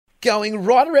Going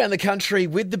right around the country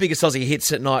with the biggest Aussie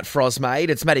hits at night for Oz,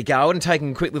 mate. It's Matty Gowan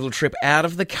taking a quick little trip out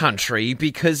of the country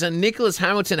because Nicholas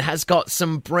Hamilton has got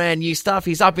some brand new stuff.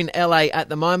 He's up in LA at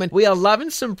the moment. We are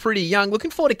loving some Pretty Young. Looking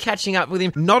forward to catching up with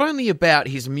him, not only about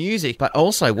his music, but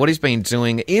also what he's been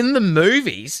doing in the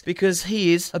movies because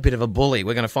he is a bit of a bully.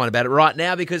 We're going to find about it right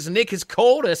now because Nick has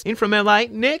called us in from LA.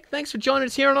 Nick, thanks for joining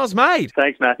us here on Oz, mate.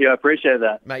 Thanks, Matthew. I appreciate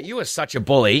that. Mate, you are such a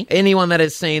bully. Anyone that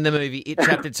has seen the movie It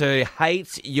Chapter 2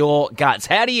 hates your guts.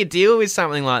 How do you deal with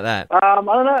something like that? I don't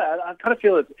know. I kind of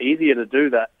feel it's easier to do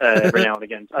that every now and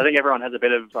again. I think everyone has a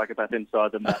bit of psychopath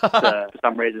inside them. That, for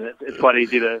some reason, it's quite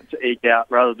easy to eke out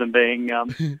rather than being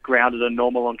grounded and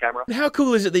normal on camera. How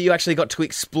cool is it that you actually got to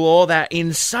explore that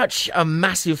in such a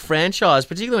massive franchise,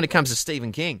 particularly when it comes to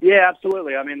Stephen King? Yeah,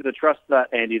 absolutely. I mean, the trust that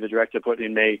Andy, the director, put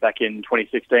in me back in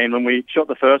 2016 when we shot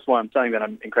the first one, something that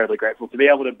I'm incredibly grateful to be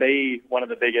able to be one of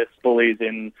the biggest bullies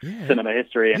in cinema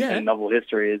history and novel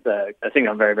history is a thing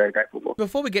I'm very, very grateful for.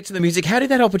 Before we get to the music, how did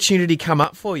that opportunity come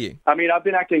up for you? I mean, I've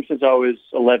been acting since I was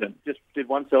 11. Just did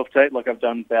one self-tape like I've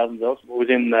done thousands of. Was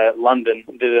in London,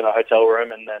 did it in a hotel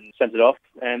room and then sent it off.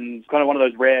 And kind of one of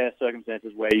those rare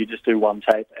circumstances where you just do one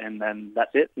tape and then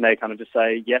that's it. And they kind of just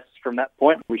say yes from that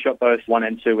point. We shot both 1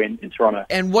 and 2 in Toronto.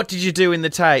 And what did you do in the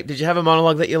tape? Did you have a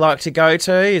monologue that you like to go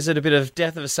to? Is it a bit of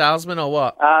Death of a Salesman or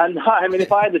what? No, I mean,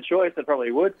 if I had the choice, I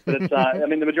probably would. But it's, I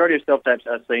mean, the majority of self-tapes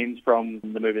are scenes from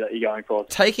the movie that you're going for.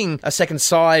 Taking a second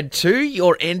side to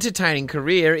your entertaining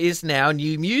career is now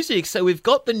new music. So we've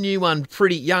got the new one,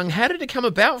 Pretty Young. How did it come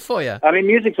about for you? I mean,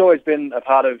 music's always been a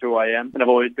part of who I am. And I've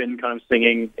always been kind of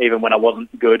singing even when I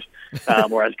wasn't good,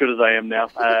 or as good as I am now.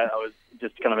 I was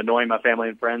just kind of annoying my family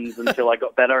and friends until I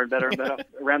got better and better and better.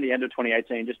 Around the end of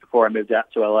 2018, just before I moved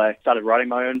out to LA, started writing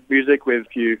my own music with a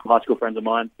few high school friends of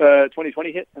mine.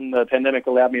 2020 hit and the pandemic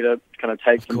allowed me to kind of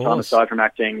take some time aside from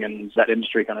acting and that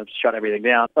industry kind of shut everything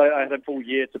down. So I had a full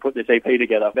year to put this EP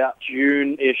together. About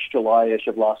June-ish, July-ish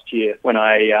of last year when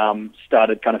I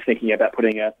started kind of thinking about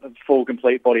putting a full,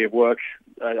 complete body of work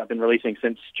I've been releasing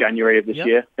since January of this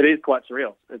year. It is quite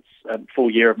surreal. It's a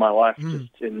full year of my life just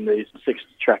in these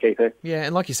 6-track EP. Yeah,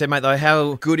 and like you said, mate, though,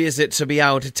 how good is it to be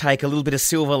able to take a little bit of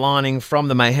silver lining from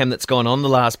the mayhem that's gone on the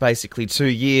last basically 2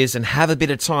 years and have a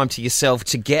bit of time to yourself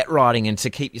to get writing and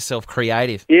to keep yourself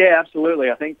creative? Yeah,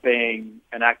 absolutely. I think being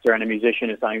an actor and a musician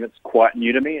is something that's quite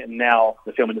new to me, and now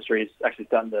the film industry is actually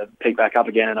starting to pick back up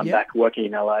again, and I'm back working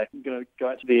in LA. I'm going to go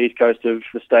out to the east coast of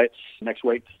the States next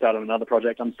week to start on another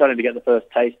project. I'm starting to get the first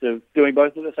taste of doing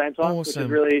both at the same time, which is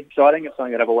really exciting. It's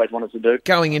something that I've always wanted to do.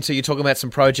 Going into, you're talking about some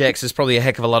projects, there's probably a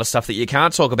heck of a lot of stuff that you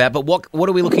can't talk about, but what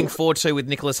are we looking forward to with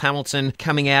Nicholas Hamilton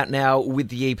coming out now with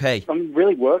the EP? I'm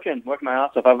really working my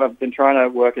ass off. I've been trying to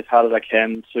work as hard as I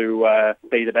can to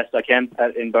be the best I can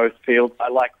in both fields. I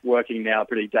like working now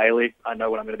pretty daily. I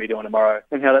know what I'm going to be doing tomorrow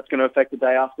and how that's going to affect the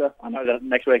day after. I know that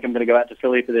next week I'm going to go out to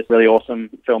Philly for this really awesome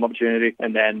film opportunity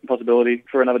and then possibility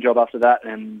for another job after that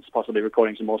and possibly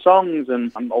recording some more songs,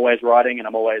 and I'm always writing and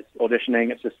I'm always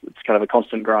auditioning. It's kind of a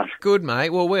constant grind. Good, mate.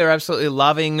 Well, we're absolutely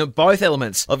loving both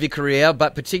elements of your career,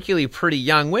 but particularly Pretty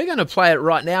Young. We're going to play it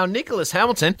right now. Nicholas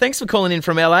Hamilton, thanks for calling in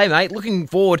from LA, mate. Looking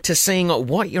forward to seeing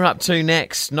what you're up to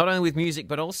next, not only with music,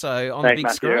 but also on the big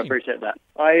screen. I appreciate that.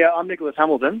 I'm Nicholas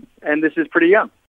Hamilton, and this is Pretty Young.